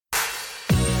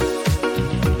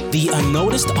The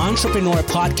Unnoticed Entrepreneur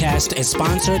podcast is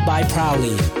sponsored by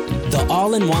Prowly, the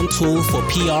all-in-one tool for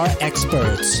PR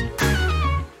experts.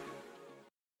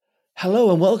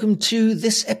 Hello and welcome to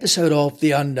this episode of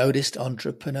The Unnoticed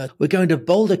Entrepreneur. We're going to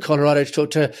Boulder, Colorado to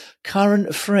talk to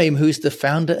Karen Frame, who's the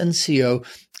founder and CEO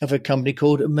of a company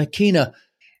called Makeena.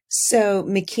 So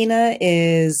Makeena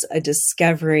is a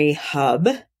discovery hub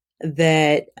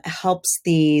that helps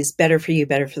these better for you,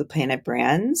 better for the planet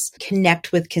brands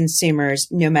connect with consumers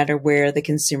no matter where the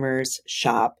consumers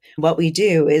shop. What we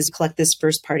do is collect this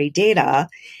first party data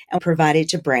and provide it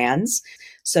to brands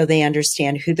so they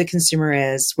understand who the consumer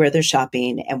is, where they're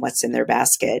shopping, and what's in their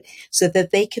basket so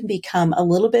that they can become a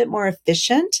little bit more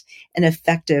efficient and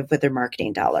effective with their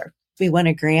marketing dollar. We won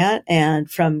a grant and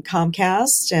from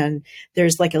Comcast, and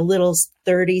there's like a little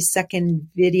 30-second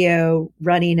video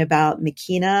running about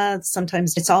Makeena.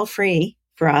 Sometimes it's all free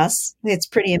for us. It's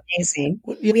pretty amazing.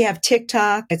 We have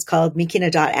TikTok. It's called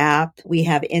Makeena.app. We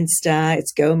have Insta.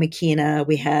 It's Go Makeena.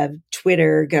 We have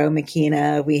Twitter, Go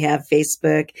Makeena. We have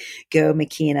Facebook, Go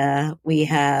Makeena. We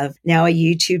have now a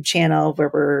YouTube channel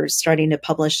where we're starting to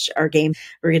publish our game.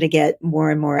 We're going to get more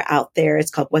and more out there.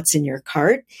 It's called What's in Your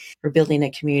Cart. We're building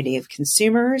a community of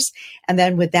consumers. And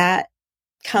then with that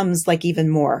comes like even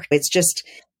more. It's just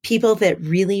people that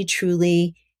really,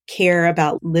 truly care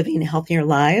about living healthier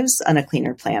lives on a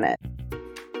cleaner planet.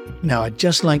 Now, I'd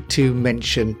just like to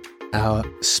mention our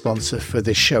sponsor for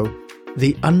this show.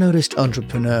 The Unnoticed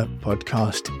Entrepreneur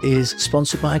podcast is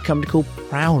sponsored by a company called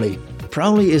Prowly.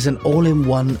 Prowly is an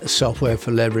all-in-one software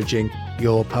for leveraging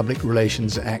your public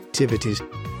relations activities.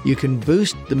 You can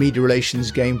boost the media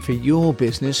relations game for your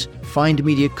business, find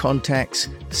media contacts,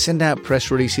 send out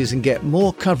press releases, and get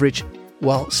more coverage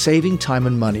while saving time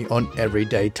and money on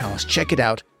everyday tasks. Check it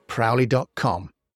out, Prowly.com.